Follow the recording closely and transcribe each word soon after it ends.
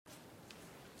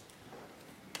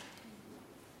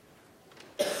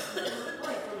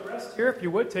rest here, if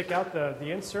you would, take out the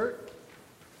insert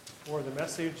for the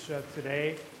message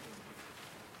today.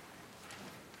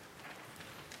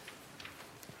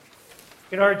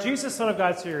 In our Jesus, Son of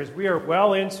God series, we are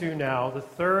well into now the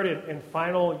third and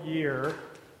final year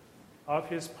of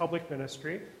his public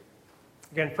ministry.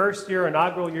 Again, first year,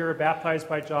 inaugural year, baptized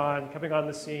by John, coming on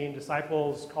the scene,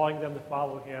 disciples calling them to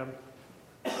follow him.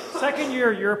 Second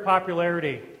year of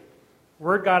popularity.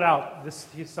 Word got out.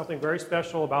 He's something very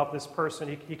special about this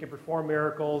person. He can perform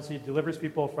miracles. He delivers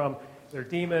people from their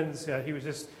demons. He was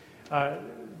just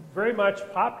very much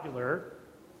popular.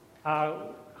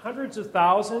 Hundreds of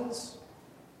thousands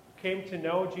came to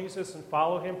know Jesus and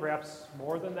follow him, perhaps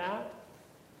more than that.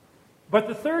 But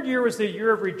the third year was the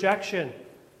year of rejection,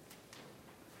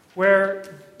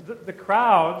 where the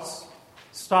crowds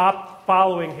stopped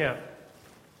following him.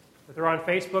 If they're on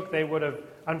Facebook, they would have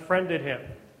unfriended him.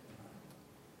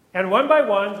 And one by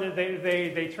one,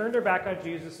 they turned their back on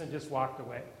Jesus and just walked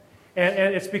away.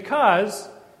 And it's because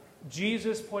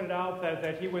Jesus pointed out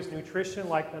that he was nutrition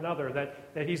like none other,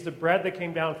 that he's the bread that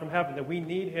came down from heaven, that we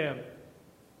need him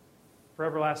for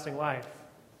everlasting life.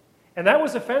 And that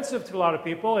was offensive to a lot of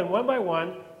people, and one by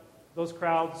one, those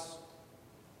crowds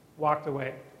walked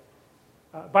away.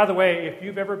 By the way, if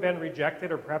you've ever been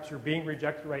rejected, or perhaps you're being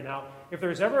rejected right now, if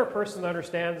there's ever a person that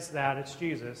understands that, it's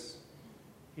Jesus.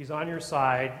 He's on your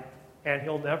side, and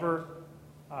he'll never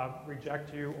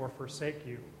reject you or forsake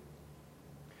you.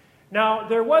 Now,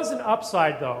 there was an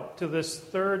upside, though, to this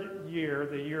third year,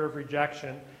 the year of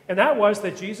rejection, and that was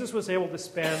that Jesus was able to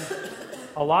spend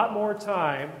a lot more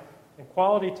time and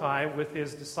quality time with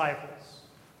his disciples.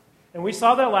 And we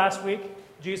saw that last week.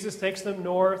 Jesus takes them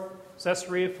north,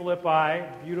 Caesarea Philippi,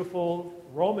 beautiful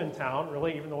Roman town,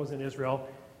 really, even though it was in Israel.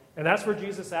 And that's where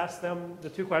Jesus asked them the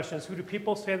two questions: who do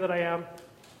people say that I am?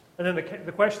 And then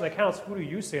the question that counts, who do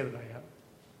you say that I am?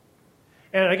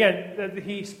 And again,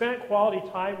 he spent quality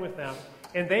time with them,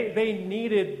 and they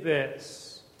needed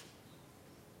this.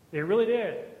 They really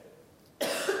did.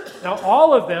 Now,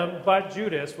 all of them, but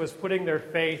Judas, was putting their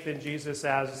faith in Jesus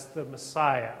as the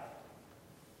Messiah.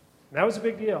 And that was a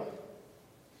big deal.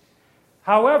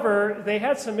 However, they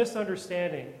had some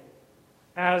misunderstanding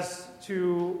as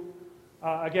to,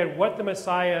 again, what the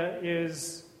Messiah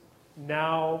is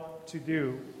now to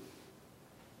do.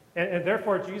 And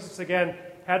therefore, Jesus, again,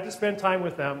 had to spend time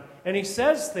with them. And he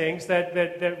says things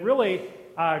that really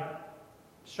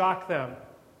shock them.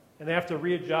 And they have to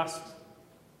readjust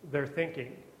their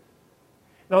thinking.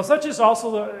 Now, such is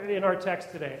also in our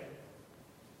text today.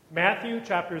 Matthew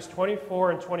chapters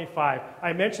 24 and 25.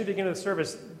 I mentioned at the beginning of the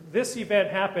service, this event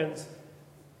happens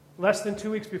less than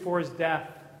 2 weeks before his death.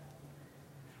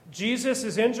 Jesus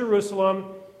is in Jerusalem.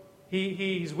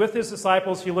 He's with his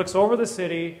disciples. He looks over the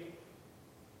city,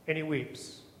 and he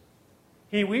weeps.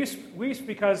 He weeps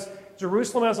because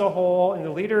Jerusalem as a whole and the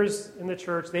leaders in the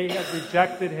church, they have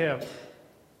rejected him.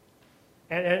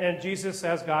 And Jesus,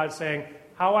 as God, saying,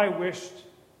 how I wished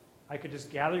I could just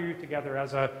gather you together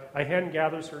as a hen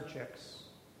gathers her chicks,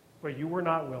 but you were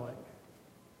not willing.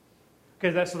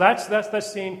 Okay, so that's the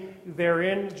scene. They're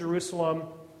in Jerusalem,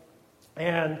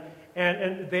 and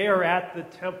they are at the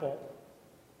temple.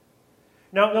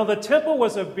 Now, the temple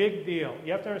was a big deal.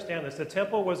 You have to understand this. The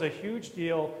temple was a huge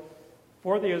deal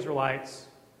for the Israelites.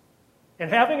 And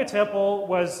having a temple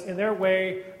was, in their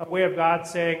way, a way of God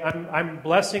saying, I'm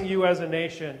blessing you as a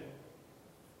nation.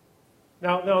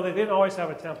 Now, no, they didn't always have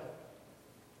a temple.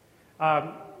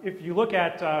 If you look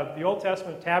at the Old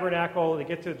Testament tabernacle, they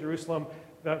get to Jerusalem.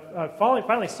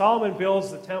 Finally, Solomon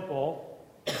builds the temple.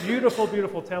 Beautiful,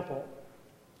 beautiful temple.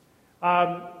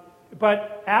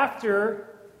 But after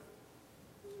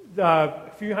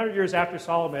a few hundred years after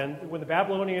Solomon, when the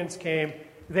Babylonians came,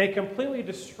 they completely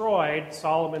destroyed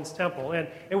Solomon's temple. And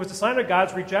it was a sign of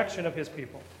God's rejection of his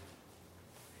people.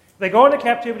 They go into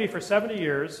captivity for 70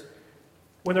 years.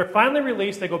 When they're finally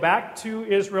released, they go back to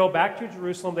Israel, back to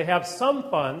Jerusalem. They have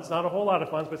some funds, not a whole lot of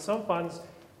funds, but some funds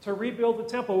to rebuild the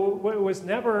temple. It was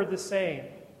never the same.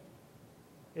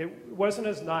 It wasn't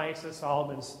as nice as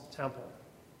Solomon's temple.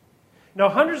 Now,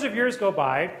 hundreds of years go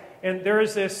by, and there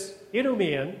is this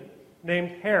Idumean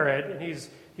named Herod, and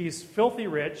he's filthy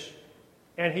rich,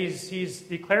 and he's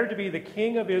declared to be the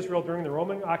king of Israel during the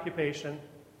Roman occupation,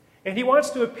 and he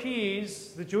wants to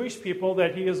appease the Jewish people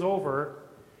that he is over.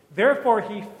 Therefore,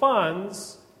 he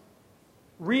funds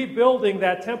rebuilding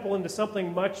that temple into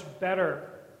something much better,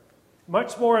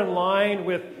 much more in line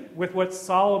with what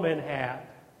Solomon had.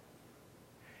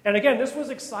 And again, this was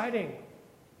exciting.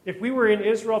 If we were in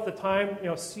Israel at the time,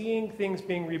 seeing things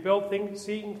being rebuilt,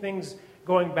 seeing things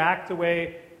going back the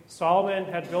way Solomon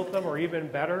had built them, or even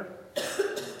better,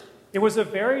 It was a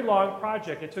very long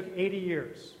project. It took 80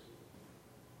 years.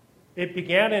 It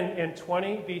began in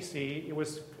 20 BC. It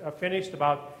was finished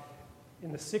about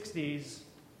in the 60s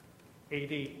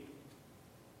AD.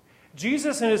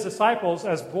 Jesus and his disciples,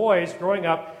 as boys growing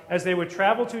up, as they would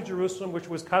travel to Jerusalem, which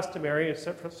was customary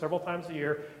several times a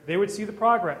year, they would see the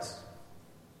progress.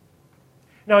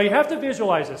 Now, you have to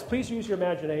visualize this. Please use your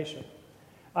imagination.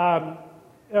 The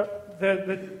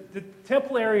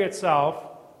temple area itself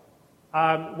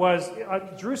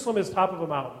Jerusalem is top of a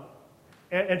mountain.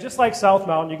 And just like South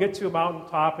Mountain, you get to a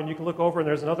mountaintop and you can look over and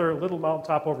there's another little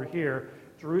mountaintop over here.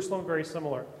 Jerusalem, very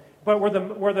similar. But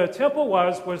where the temple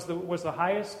was the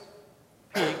highest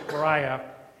peak, Moriah.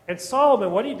 And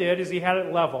Solomon, what he did is he had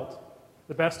it leveled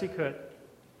the best he could.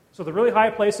 So the really high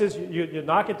places, you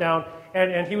knock it down.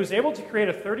 And he was able to create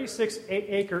a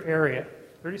 36-acre area,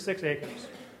 36 acres.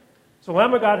 So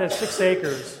Lamb of God has 6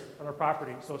 acres on our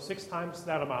property, so 6 times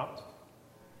that amount.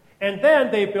 And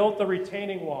then they built the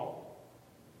retaining wall,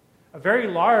 a very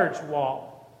large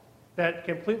wall that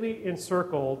completely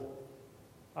encircled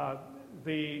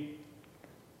the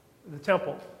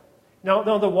temple.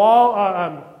 Now the wall,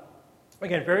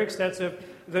 again, very extensive.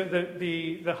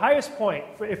 The highest point,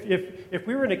 if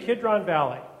we were in a Kidron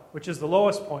Valley, which is the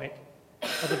lowest point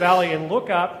of the valley, and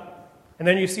look up, and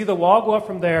then you see the wall go up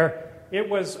from there, it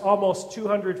was almost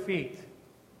 200 feet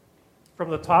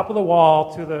from the top of the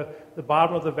wall to the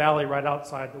bottom of the valley right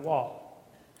outside the wall.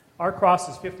 Our cross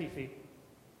is 50 feet.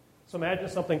 So imagine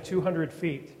something 200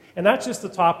 feet. And that's just the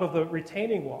top of the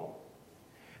retaining wall.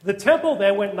 The temple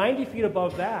then went 90 feet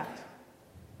above that.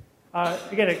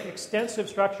 Again, an extensive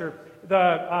structure.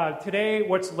 Today,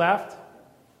 what's left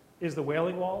is the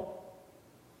Wailing Wall.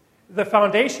 The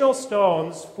foundational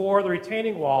stones for the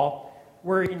retaining wall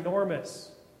were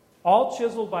enormous, all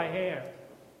chiseled by hand.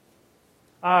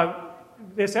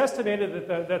 It's estimated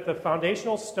that the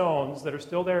foundational stones that are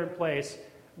still there in place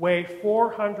weigh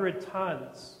 400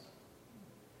 tons.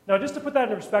 Now, just to put that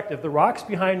in perspective, the rocks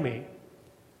behind me,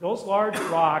 those large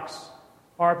rocks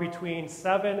are between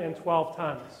 7 and 12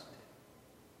 tons.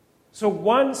 So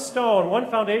one stone, one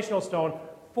foundational stone,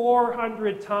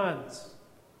 400 tons.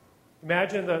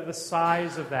 Imagine the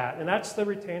size of that. And that's the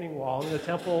retaining wall, and the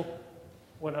temple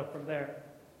went up from there.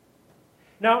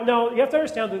 Now you have to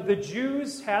understand that the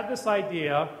Jews had this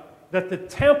idea that the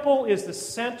temple is the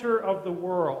center of the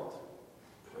world.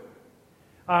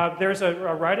 There's a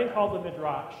writing called the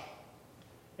Midrash.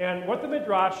 And what the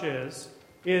Midrash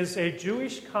is a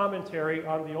Jewish commentary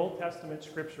on the Old Testament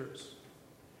scriptures.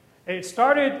 It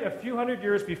started a few hundred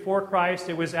years before Christ.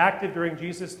 It was active during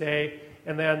Jesus' day,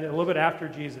 and then a little bit after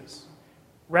Jesus.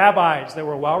 Rabbis that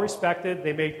were well respected,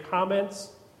 they made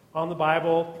comments on the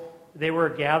Bible. They were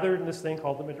gathered in this thing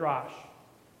called the Midrash.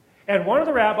 And one of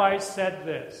the rabbis said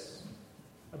this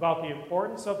about the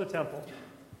importance of the temple.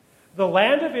 The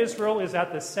land of Israel is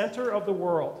at the center of the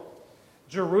world.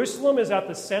 Jerusalem is at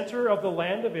the center of the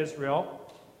land of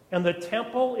Israel, and the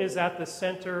temple is at the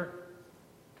center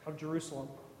of Jerusalem.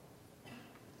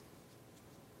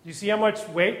 Do you see how much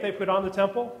weight they put on the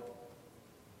temple?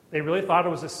 They really thought it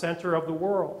was the center of the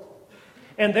world.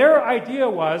 And their idea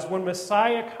was when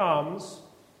Messiah comes,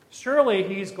 surely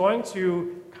he's going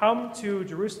to come to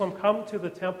Jerusalem, come to the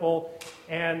temple,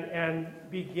 and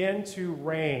begin to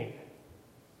reign.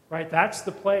 Right? That's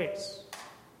the place.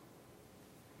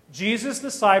 Jesus'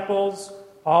 disciples,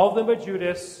 all of them but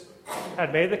Judas,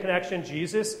 had made the connection.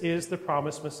 Jesus is the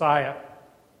promised Messiah.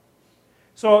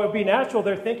 So it would be natural,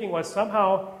 their thinking was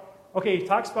somehow, okay, he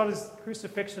talks about his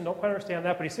crucifixion, don't quite understand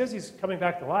that, but he says he's coming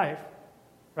back to life.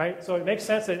 Right? So it makes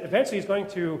sense that eventually he's going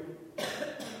to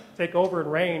take over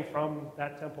and reign from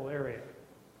that temple area.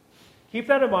 Keep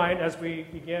that in mind as we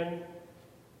begin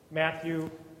Matthew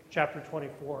chapter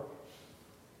 24.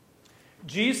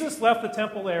 Jesus left the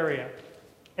temple area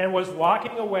and was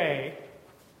walking away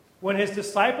when his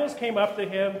disciples came up to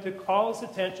him to call his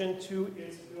attention to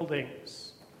its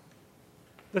buildings.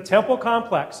 The temple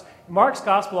complex. Mark's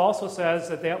gospel also says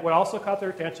that what also caught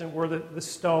their attention were the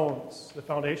stones, the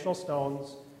foundational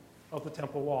stones of the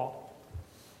temple wall.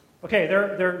 Okay,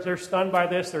 they're stunned by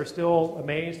this. They're still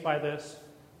amazed by this.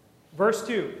 Verse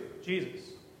 2, Jesus.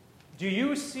 Do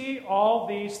you see all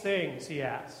these things, he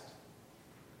asked.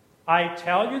 I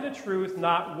tell you the truth,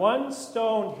 not one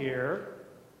stone here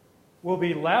will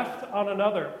be left on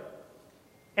another.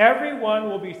 Every one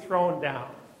will be thrown down.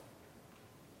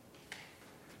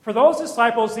 For those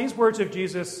disciples, these words of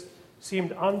Jesus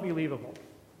seemed unbelievable.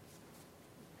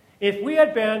 If we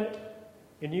had been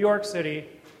in New York City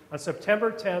on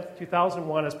September 10th,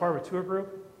 2001, as part of a tour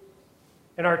group,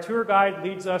 and our tour guide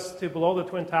leads us to below the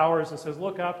Twin Towers and says,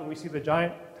 look up, and we see the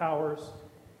giant towers,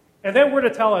 and then were to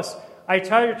tell us, I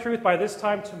tell you the truth, by this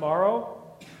time tomorrow,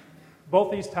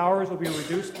 both these towers will be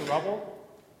reduced to rubble,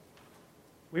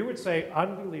 we would say,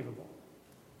 unbelievable.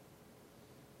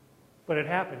 But it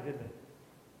happened, didn't it?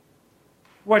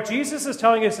 What Jesus is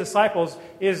telling his disciples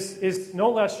is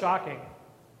no less shocking.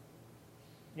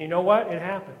 You know what? It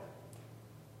happened.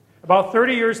 About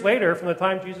 30 years later, from the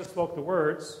time Jesus spoke the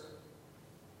words,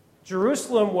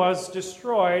 Jerusalem was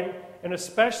destroyed, and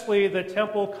especially the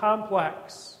temple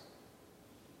complex.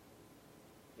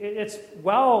 It's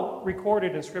well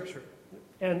recorded in Scripture,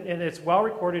 and it's well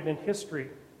recorded in history.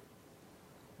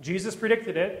 Jesus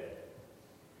predicted it.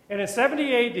 And in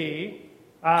 70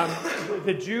 AD,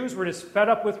 the Jews were just fed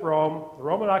up with Rome, the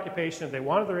Roman occupation. They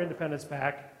wanted their independence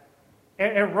back.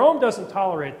 And Rome doesn't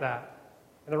tolerate that.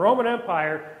 In the Roman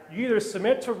Empire, you either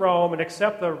submit to Rome and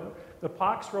accept the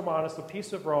Pax Romanus, the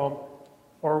peace of Rome,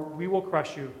 or we will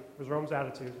crush you, was Rome's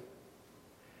attitude.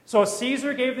 So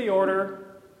Caesar gave the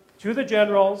order to the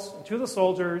generals and to the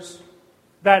soldiers,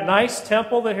 that nice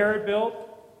temple that Herod built,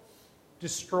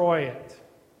 destroy it.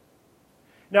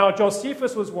 Now,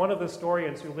 Josephus was one of the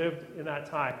historians who lived in that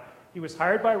time. He was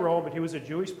hired by Rome, but he was a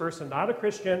Jewish person, not a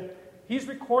Christian. He's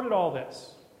recorded all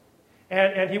this.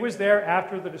 And he was there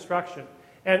after the destruction.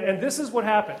 And this is what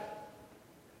happened.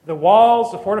 The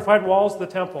walls, the fortified walls of the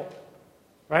temple,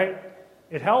 right?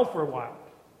 It held for a while.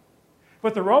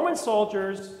 But the Roman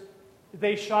soldiers,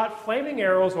 they shot flaming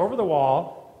arrows over the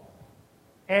wall,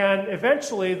 and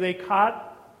eventually they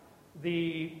caught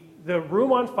the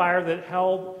room on fire that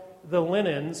held the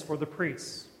linens for the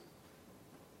priests.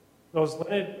 Those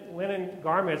linen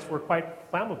garments were quite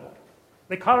flammable.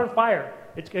 They caught on fire.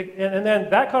 And then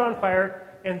that caught on fire,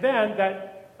 and then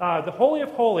the Holy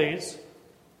of Holies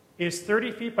is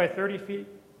 30 feet by 30 feet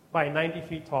by 90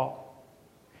 feet tall.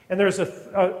 And there's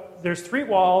 3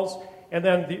 walls, and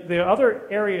then the other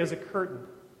area is a curtain,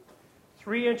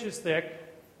 3 inches thick,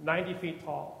 90 feet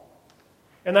tall.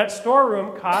 And that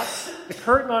storeroom caught the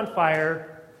curtain on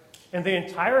fire, and the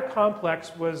entire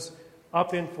complex was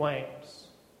up in flames.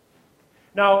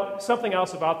 Now, something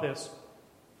else about this.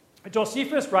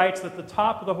 Josephus writes that the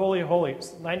top of the Holy of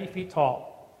Holies, 90 feet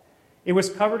tall, it was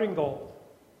covered in gold.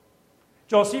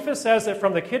 Josephus says that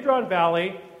from the Kidron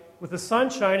Valley, with the sun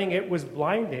shining, it was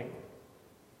blinding.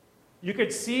 You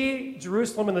could see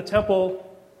Jerusalem and the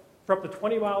temple for up to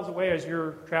 20 miles away as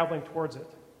you're traveling towards it.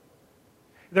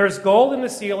 There's gold in the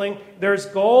ceiling. There's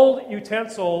gold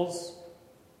utensils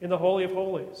in the Holy of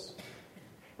Holies.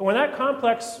 And when that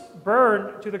complex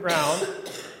burned to the ground,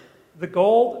 the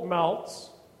gold melts,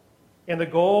 and the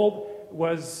gold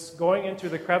was going into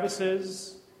the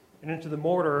crevices and into the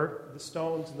mortar, the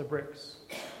stones, and the bricks.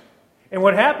 And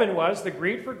what happened was, the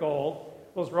greed for gold,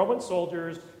 those Roman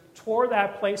soldiers tore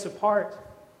that place apart,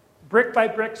 brick by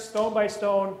brick, stone by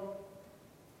stone,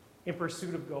 in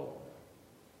pursuit of gold.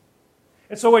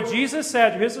 And so what Jesus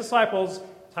said to his disciples,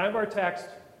 time of our text,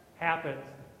 happened.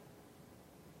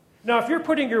 Now, if you're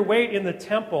putting your weight in the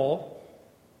temple,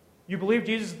 you believe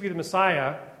Jesus to be the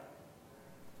Messiah,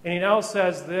 and he now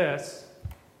says this,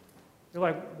 you're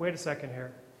like, wait a second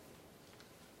here.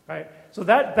 Right? So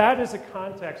that is the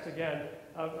context, again,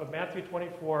 of Matthew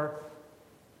 24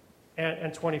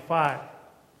 and 25.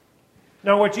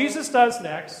 Now, what Jesus does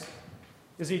next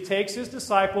is he takes his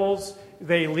disciples,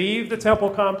 they leave the temple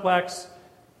complex,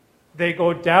 they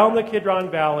go down the Kidron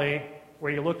Valley,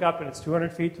 where you look up and it's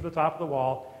 200 feet to the top of the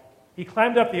wall. He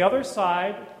climbed up the other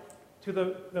side to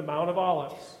the Mount of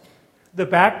Olives. The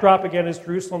backdrop, again, is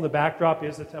Jerusalem. The backdrop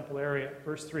is the temple area.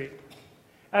 Verse 3.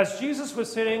 As Jesus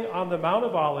was sitting on the Mount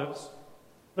of Olives,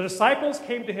 the disciples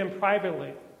came to him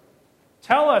privately.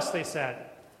 Tell us, they said,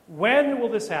 when will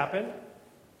this happen?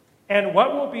 And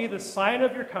what will be the sign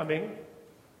of your coming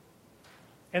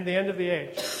and the end of the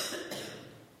age?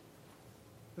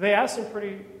 They asked some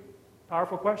pretty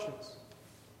powerful questions.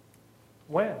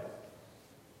 When?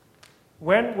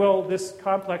 When will this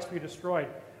complex be destroyed?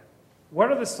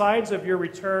 What are the signs of your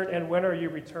return, and when are you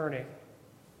returning?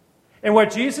 And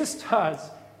what Jesus does,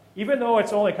 even though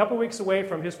it's only a couple weeks away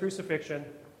from his crucifixion,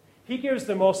 he gives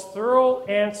the most thorough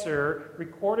answer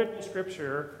recorded in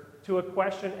Scripture to a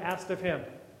question asked of him.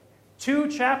 2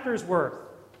 chapters worth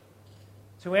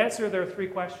to answer their 3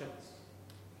 questions.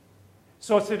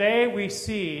 So today we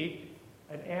see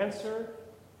an answer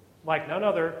like none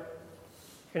other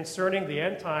concerning the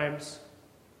end times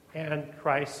and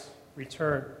Christ's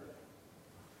return.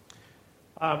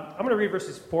 I'm going to read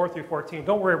verses 4 through 14.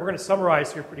 Don't worry, we're going to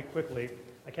summarize here pretty quickly.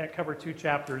 I can't cover 2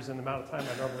 chapters in the amount of time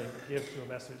I normally give to a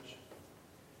message.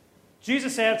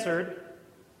 Jesus answered,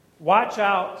 "Watch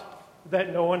out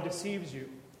that no one deceives you.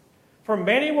 For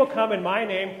many will come in my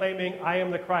name, claiming I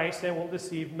am the Christ, and will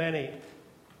deceive many.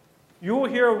 You will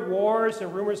hear wars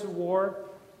and rumors of war,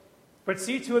 but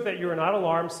see to it that you are not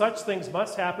alarmed. Such things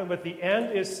must happen, but the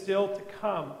end is still to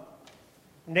come.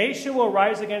 Nation will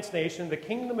rise against nation, the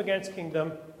kingdom against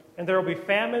kingdom, and there will be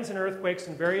famines and earthquakes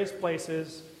in various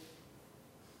places.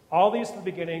 All these are the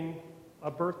beginning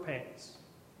of birth pains.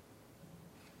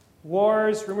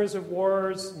 Wars, rumors of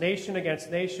wars, nation against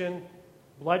nation,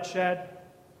 bloodshed,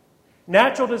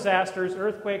 natural disasters,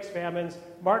 earthquakes, famines.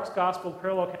 Mark's gospel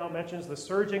parallel account mentions the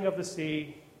surging of the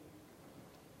sea.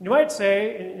 You might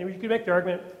say, and you could make the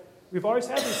argument, we've always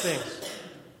had these things.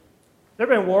 There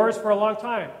have been wars for a long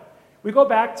time. We go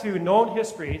back to known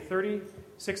history,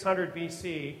 3600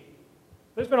 BC.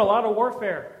 There's been a lot of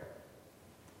warfare.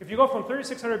 If you go from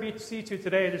 3600 BC to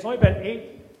today, there's only been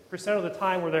 8% of the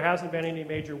time where there hasn't been any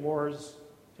major wars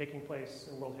taking place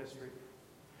in world history.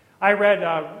 I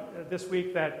read this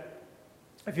week that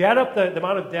if you add up the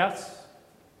amount of deaths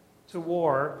to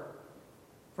war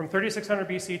from 3600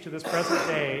 BC to this present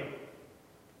day,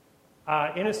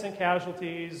 innocent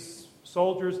casualties,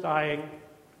 soldiers dying,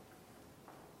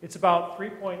 it's about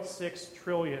 3.6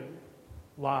 trillion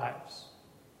lives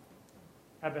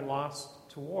have been lost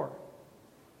to war.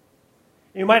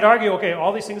 You might argue, okay,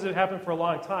 all these things have happened for a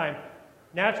long time.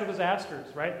 Natural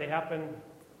disasters, right? They happen,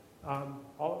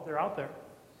 they're out there.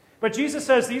 But Jesus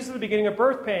says these are the beginning of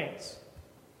birth pains.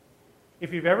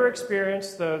 If you've ever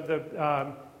experienced in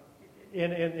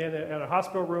a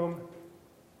hospital room,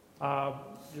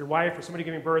 your wife or somebody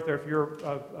giving birth, or if you're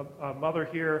a mother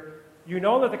here, you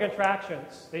know that the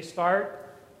contractions, they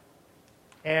start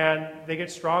and they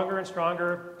get stronger and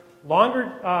stronger.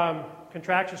 Longer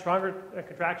contractions, stronger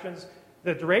contractions.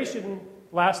 The duration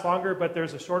lasts longer, but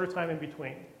there's a shorter time in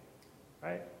between.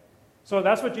 Right? So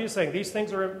that's what Jesus is saying. These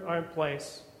things are in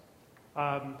place.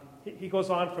 He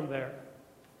goes on from there.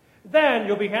 Then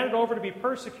you'll be handed over to be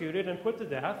persecuted and put to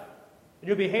death, and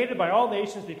you'll be hated by all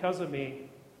nations because of me.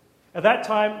 At that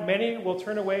time, many will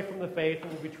turn away from the faith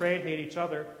and will betray and hate each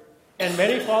other. And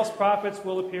many false prophets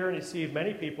will appear and deceive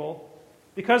many people.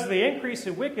 Because of the increase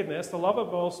in wickedness, the love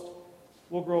of most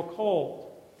will grow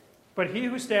cold. But he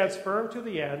who stands firm to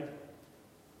the end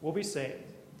will be saved.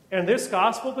 And this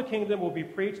gospel of the kingdom will be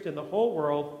preached in the whole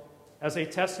world as a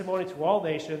testimony to all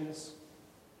nations,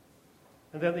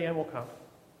 and then the end will come.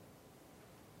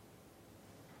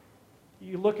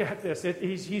 You look at this,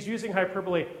 he's using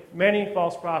hyperbole. Many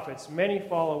false prophets, many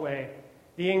fall away.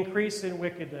 The increase in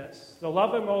wickedness. The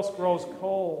love of most grows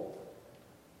cold.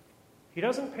 He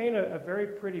doesn't paint a very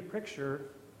pretty picture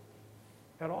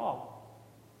at all.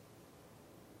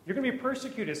 You're going to be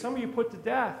persecuted. Some of you put to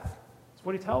death. That's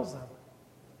what he tells them.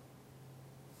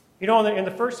 You know, in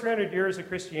the first 300 years of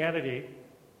Christianity,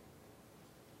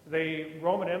 the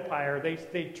Roman Empire,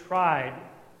 they tried.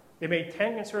 They made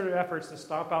 10 concerted efforts to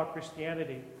stomp out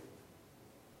Christianity.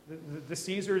 The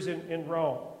Caesars in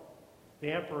Rome,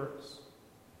 the emperors.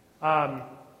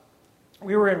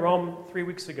 We were in Rome 3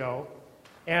 weeks ago,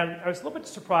 and I was a little bit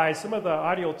surprised. Some of the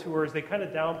audio tours, they kind of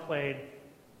downplayed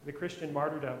the Christian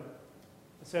martyrdom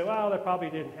and said, well, that probably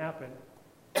didn't happen.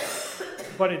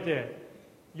 But it did.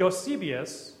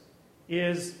 Eusebius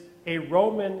is a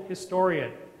Roman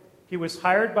historian. He was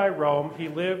hired by Rome. He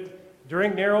lived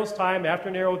during Nero's time.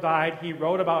 After Nero died, he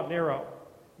wrote about Nero.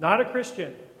 Not a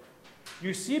Christian.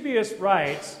 Eusebius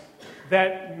writes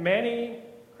that many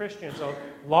Christians, so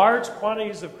large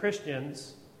quantities of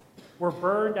Christians, were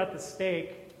burned at the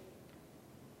stake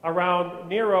around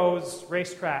Nero's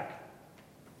racetrack.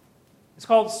 It's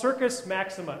called Circus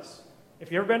Maximus.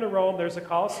 If you've ever been to Rome, there's a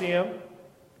Colosseum,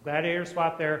 gladiator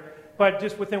spot there. But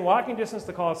just within walking distance of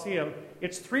the Colosseum,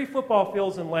 it's 3 football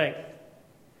fields in length.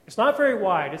 It's not very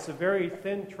wide. It's a very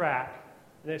thin track.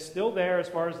 And it's still there as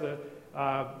far as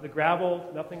the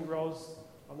gravel. Nothing grows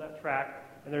on that track.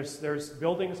 And there's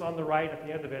buildings on the right at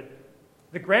the end of it.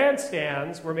 The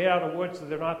grandstands were made out of wood, so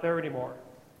they're not there anymore.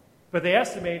 But they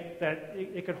estimate that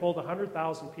it could hold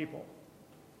 100,000 people.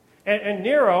 And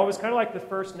Nero was kind of like the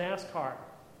first NASCAR.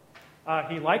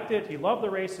 He liked it. He loved the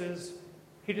races.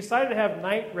 He decided to have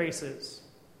night races.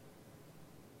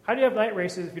 How do you have night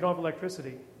races if you don't have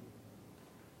electricity?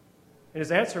 And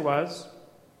his answer was,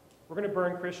 we're going to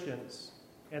burn Christians.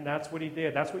 And that's what he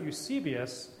did. That's what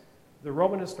Eusebius, the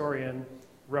Roman historian,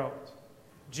 wrote.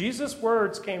 Jesus'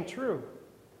 words came true.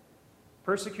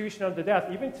 Persecution unto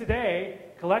death. Even today,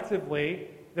 collectively,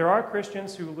 there are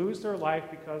Christians who lose their life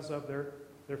because of their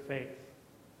faith.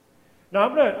 Now,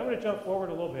 I'm going to jump forward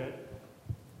a little bit.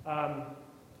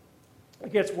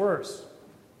 It gets worse.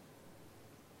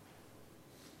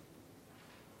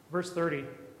 Verse 30.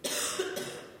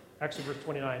 Actually, verse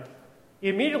 29.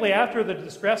 Immediately after the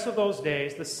distress of those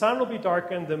days, the sun will be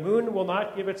darkened, the moon will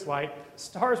not give its light,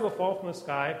 stars will fall from the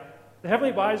sky, the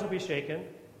heavenly bodies will be shaken.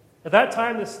 At that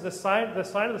time, the sign of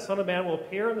the Son of Man will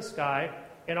appear in the sky,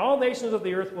 and all nations of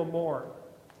the earth will mourn.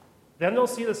 Then they'll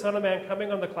see the Son of Man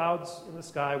coming on the clouds in the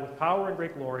sky with power and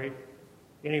great glory,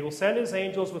 and he will send his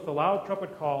angels with a loud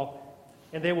trumpet call,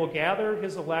 and they will gather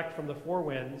his elect from the four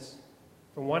winds,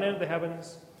 from one end of the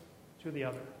heavens to the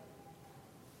other.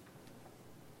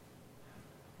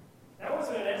 That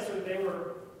wasn't an answer that they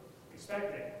were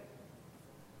expecting.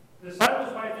 The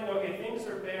disciples might think, okay, things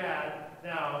are bad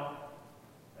now.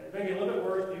 It's going to get a little bit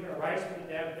worse. You're going to rise from the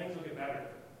dead, and things will get better.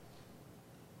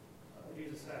 That's what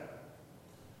Jesus said.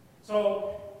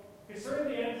 So,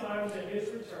 concerning the end times and his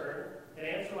return, an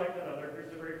answer like another,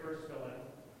 here's the very first fill-in.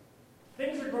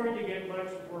 Things are going to get much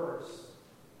worse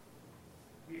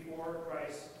before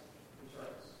Christ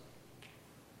returns.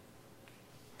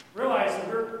 Realize that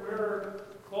we're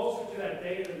closer to that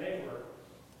day than they were.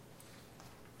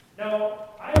 Now,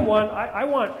 I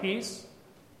want peace.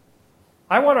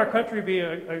 I want our country to be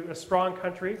a strong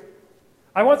country.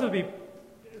 I want there to be,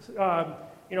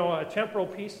 a temporal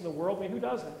peace in the world. I mean, who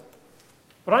doesn't?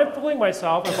 But I'm fooling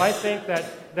myself if I think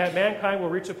that mankind will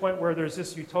reach a point where there's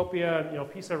this utopia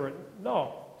and peace everywhere.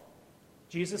 No.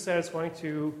 Jesus said it's going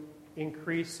to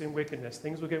increase in wickedness.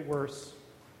 Things will get worse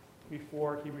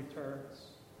before he returns.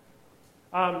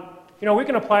 We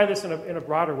can apply this in a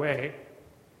broader way.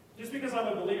 Just because I'm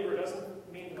a believer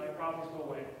doesn't mean that my problems go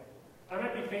away. I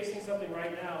might be facing something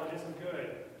right now that isn't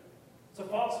good. It's a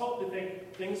false hope to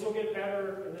think things will get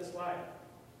better in this life.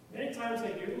 Many times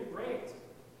they do, great.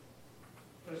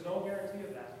 There's no guarantee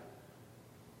of that.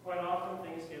 Quite often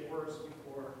things get worse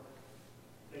before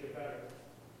they get better.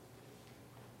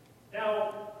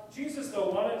 Now, Jesus,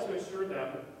 though, wanted to assure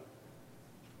them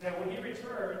that when he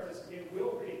returns, it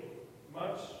will be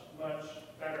much, much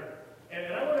better.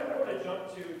 And I want to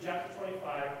jump to chapter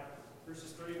 25,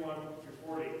 verses 31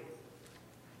 through 40.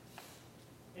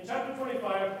 In chapter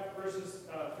 25, verses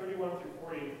 31 through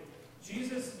 40,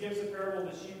 Jesus gives a parable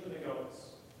of the sheep and the goats.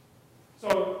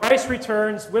 So Christ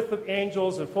returns with the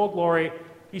angels in full glory.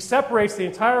 He separates the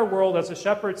entire world as a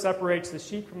shepherd separates the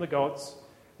sheep from the goats.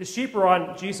 The sheep are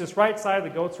on Jesus' right side, the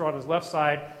goats are on his left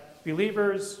side.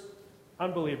 Believers,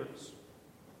 unbelievers.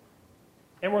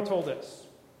 And we're told this.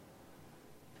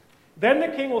 Then the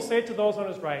king will say to those on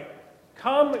his right,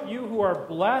 "Come, you who are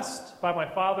blessed by my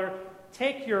Father,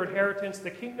 take your inheritance,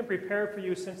 the kingdom prepared for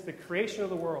you since the creation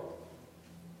of the world."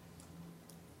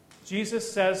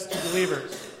 Jesus says to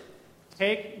believers,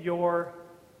 take your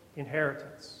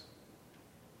inheritance.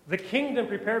 The kingdom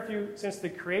prepared for you since the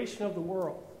creation of the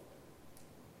world.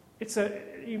 It's a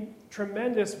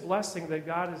tremendous blessing that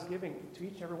God is giving to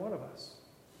each and every one of us.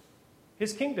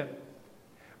 His kingdom.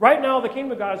 Right now, the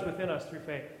kingdom of God is within us through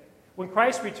faith. When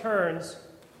Christ returns,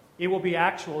 it will be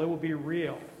actual, it will be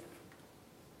real.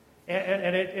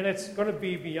 And it's going to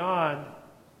be beyond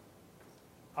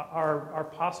our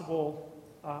possible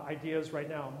ideas right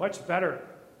now. Much better,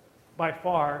 by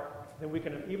far, than we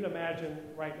can even imagine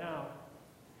right now.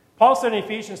 Paul said in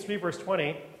Ephesians 3, verse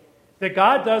 20, that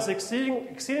God does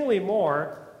exceedingly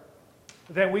more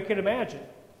than we can imagine.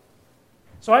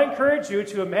 So I encourage you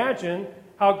to imagine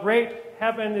how great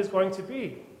heaven is going to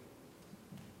be.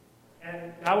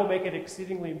 And God will make it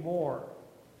exceedingly more,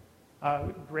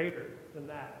 greater than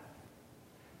that.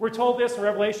 We're told this in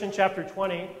Revelation chapter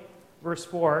 20, verse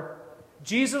 4.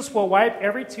 Jesus will wipe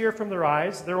every tear from their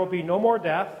eyes. There will be no more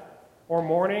death, or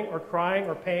mourning, or crying,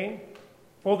 or pain.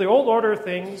 For the old order of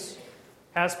things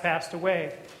has passed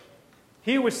away.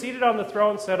 He who was seated on the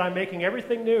throne said, "I'm making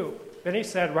everything new." Then he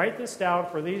said, "Write this down,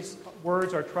 for these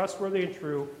words are trustworthy and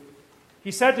true."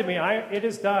 He said to me, "It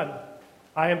is done.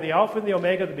 I am the Alpha and the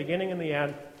Omega, the beginning and the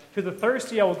end. To the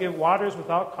thirsty I will give waters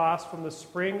without cost from the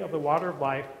spring of the water of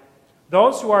life.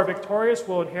 Those who are victorious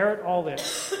will inherit all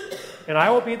this, and I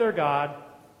will be their God,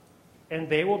 and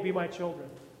they will be my children."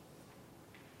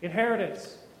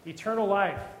 Inheritance, eternal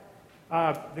life,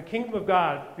 the kingdom of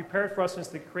God prepared for us since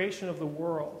the creation of the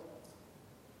world.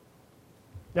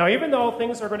 Now, even though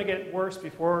things are going to get worse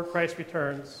before Christ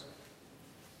returns,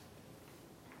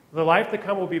 the life to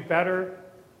come will be better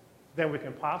than we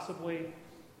can possibly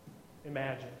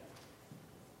imagine.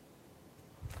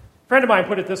 A friend of mine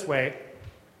put it this way: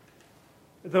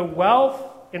 the wealth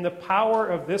and the power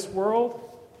of this world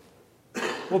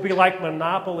will be like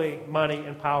monopoly money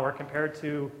and power compared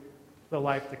to the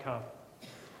life to come.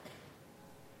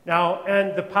 Now,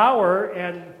 and the power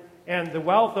and the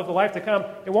wealth of the life to come,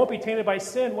 it won't be tainted by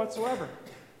sin whatsoever.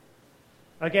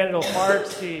 Again, it'll far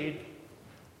exceed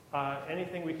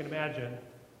anything we can imagine.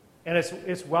 And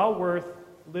it's well worth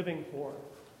living for.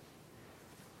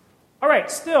 All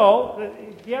right, still,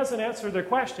 he hasn't answered their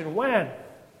question. When?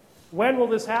 When will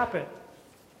this happen?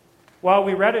 Well,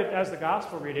 we read it as the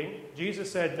gospel reading.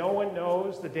 Jesus said, no one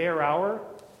knows the day or hour,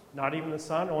 not even the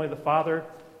Son, only the Father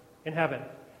in heaven.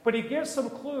 But he gives some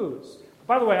clues.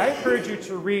 By the way, I encourage you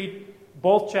to read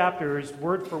both chapters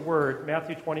word for word,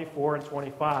 Matthew 24 and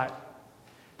 25.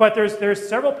 But there's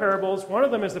several parables. One of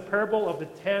them is the parable of the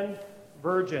 10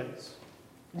 virgins.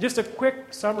 Just a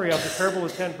quick summary of the parable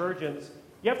of the 10 virgins.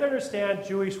 You have to understand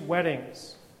Jewish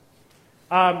weddings.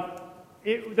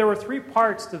 There were 3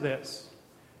 parts to this.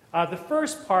 The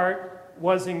first part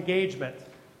was engagement,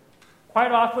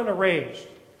 quite often arranged.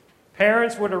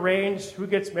 Parents would arrange who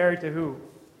gets married to who,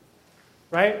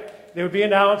 right? They would be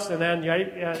announced, and then,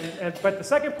 but the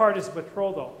second part is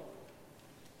betrothal,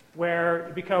 where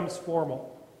it becomes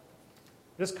formal.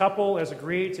 This couple has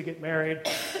agreed to get married,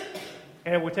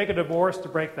 and it would take a divorce to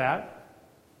break that.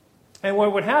 And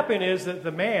what would happen is that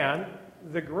the man,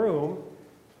 the groom,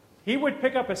 he would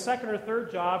pick up a second or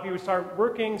third job. He would start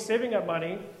working, saving up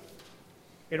money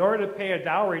in order to pay a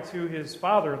dowry to his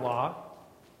father-in-law.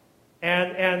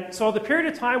 And so the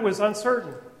period of time was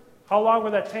uncertain. How long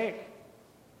would that take?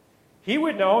 He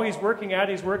would know he's working at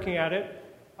it.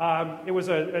 It was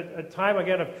a time,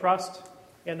 again, of trust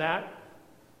in that.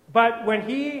 But when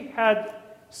he had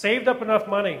saved up enough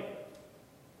money,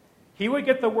 he would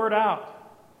get the word out.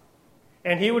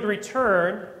 And he would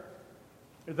return.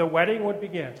 The wedding would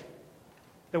begin.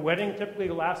 The wedding typically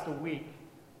lasts a week.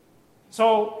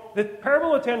 So the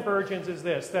parable of 10 virgins is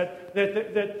this, that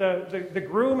the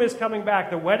groom is coming back.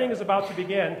 The wedding is about to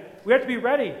begin. We have to be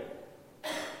ready, no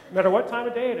matter what time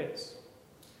of day it is.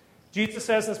 Jesus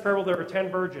says in this parable there are 10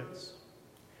 virgins.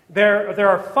 There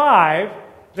are 5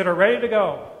 that are ready to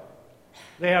go.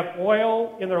 They have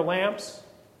oil in their lamps.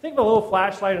 Think of a little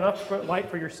flashlight, enough light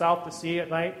for yourself to see at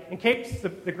night. In case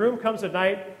the groom comes at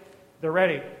night, they're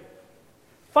ready.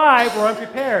 5 were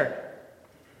unprepared.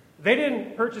 They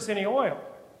didn't purchase any oil.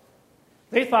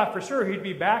 They thought for sure he'd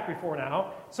be back before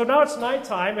now. So now it's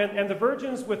nighttime, and the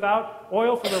virgins without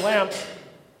oil for their lamps,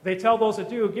 they tell those that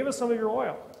do, give us some of your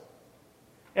oil.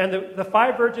 And the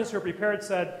 5 virgins who are prepared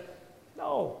said,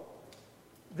 no,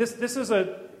 this is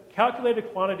a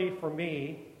calculated quantity for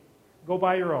me. Go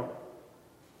buy your own.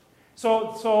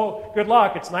 So good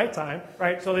luck. It's nighttime,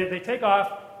 right? So they take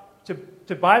off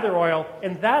to buy their oil,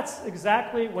 and that's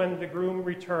exactly when the groom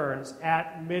returns,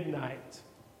 at midnight.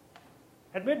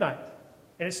 At midnight.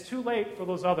 And it's too late for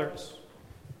those others.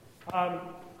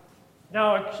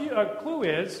 Now, a clue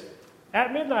is,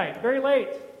 at midnight, very late.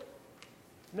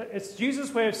 It's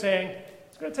Jesus' way of saying,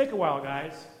 it's going to take a while,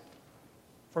 guys,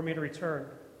 for me to return.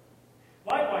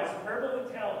 Likewise, the parable of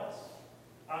the talents.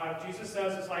 Jesus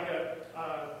says it's like a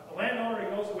landowner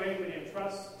who goes away, but he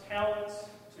entrusts talents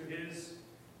to his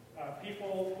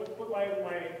people. Put my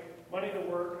money to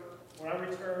work. When I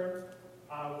return,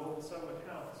 we'll settle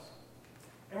accounts.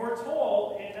 And we're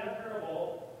told in that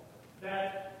parable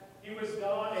that he was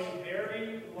gone a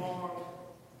very long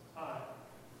time.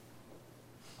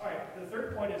 All right, the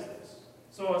third point is this.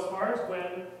 So as far as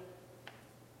when,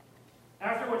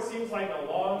 after what seems like a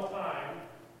long time,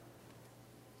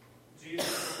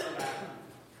 Jesus will come back.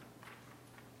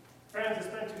 Friends, it's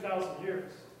been 2,000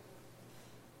 years.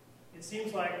 It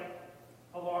seems like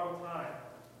a long time.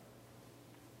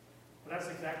 But that's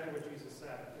exactly what Jesus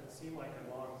said. It seemed like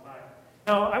a long time.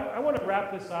 Now, I want to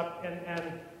wrap this up,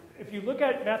 and if you look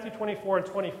at Matthew 24 and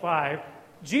 25,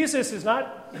 Jesus is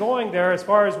not going there as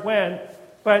far as when,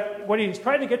 but what he's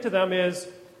trying to get to them is,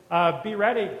 be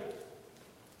ready.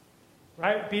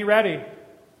 Right? Be ready.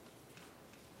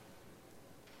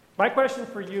 My question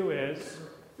for you is,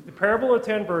 the parable of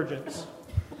 10 virgins.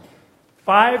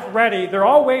 5 ready. They're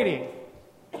all waiting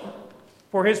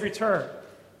for his return.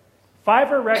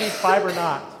 5 are ready, 5 are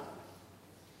not.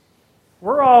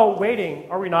 We're all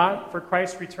waiting, are we not, for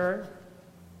Christ's return?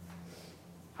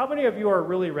 How many of you are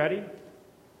really ready?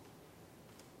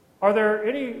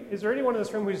 Is there anyone in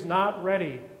this room who's not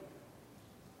ready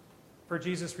for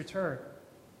Jesus' return?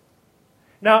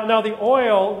 Now the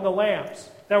oil in the lamps,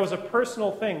 that was a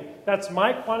personal thing. That's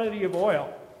my quantity of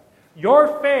oil.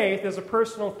 Your faith is a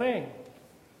personal thing.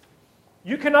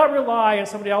 You cannot rely on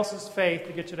somebody else's faith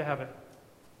to get you to heaven.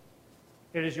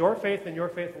 It is your faith and your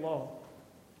faith alone.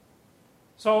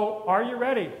 So, are you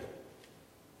ready?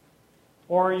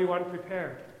 Or are you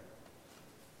unprepared?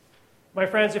 My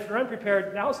friends, if you're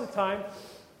unprepared, now's the time.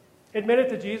 Admit it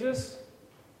to Jesus.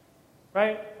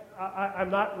 Right?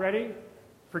 I'm not ready.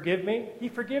 Forgive me. He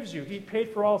forgives you. He paid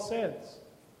for all sins.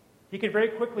 He can very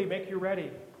quickly make you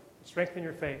ready. Strengthen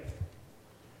your faith.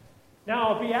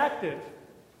 Now, be active.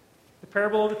 The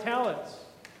parable of the talents.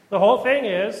 The whole thing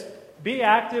is, be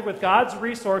active with God's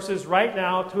resources right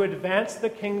now to advance the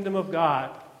kingdom of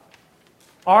God.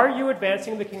 Are you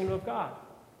advancing the kingdom of God?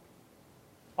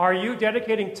 Are you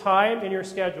dedicating time in your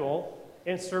schedule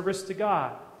in service to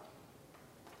God?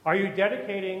 Are you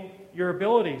dedicating your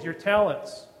abilities, your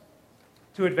talents,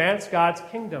 to advance God's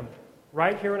kingdom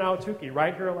right here in Ahwatukee,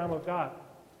 right here at Lamb of God?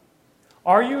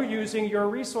 Are you using your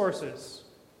resources?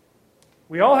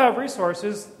 We all have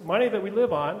resources, money that we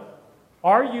live on.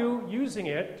 Are you using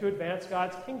it to advance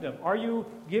God's kingdom? Are you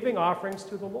giving offerings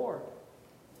to the Lord?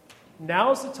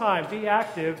 Now's the time. Be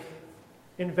active.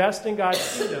 Invest in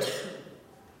God's kingdom.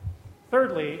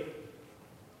 Thirdly,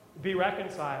 be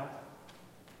reconciled.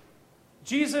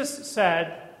 Jesus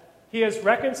said he has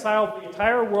reconciled the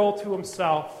entire world to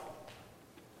himself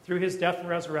through his death and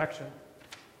resurrection.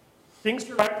 Things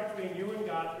are right between you and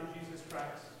God through Jesus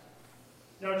Christ.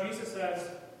 Now Jesus says,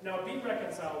 now be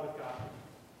reconciled with God.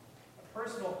 A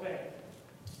personal thing.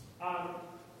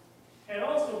 And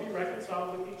also be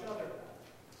reconciled with each other.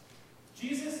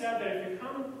 Jesus said that if you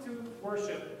come to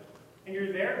worship and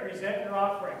you're there to present your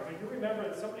offering, but you remember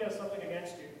that somebody has something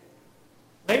against you,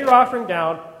 lay your offering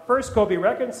down. First, go be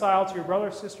reconciled to your brother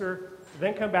or sister,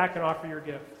 then come back and offer your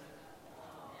gift.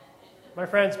 My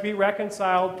friends, be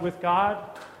reconciled with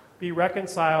God. Be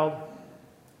reconciled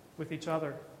with each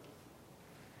other.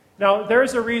 Now,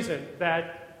 there's a reason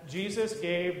that Jesus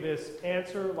gave this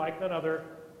answer like none other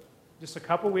just a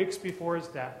couple weeks before his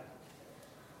death.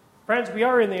 Friends, we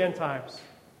are in the end times.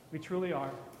 We truly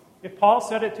are. If Paul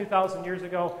said it 2,000 years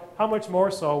ago, how much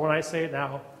more so when I say it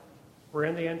now? We're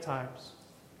in the end times.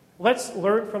 Let's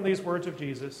learn from these words of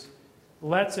Jesus.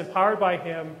 Let's, empowered by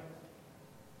him,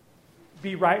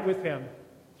 be right with him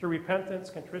through repentance,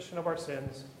 contrition of our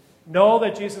sins. Know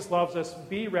that Jesus loves us.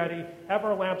 Be ready. Have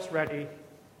our lamps ready.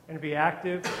 And be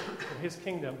active in his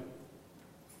kingdom.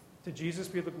 To Jesus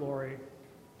be the glory.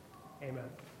 Amen.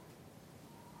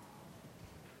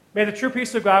 May the true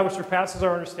peace of God, which surpasses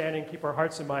our understanding, keep our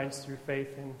hearts and minds through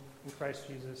faith in Christ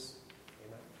Jesus.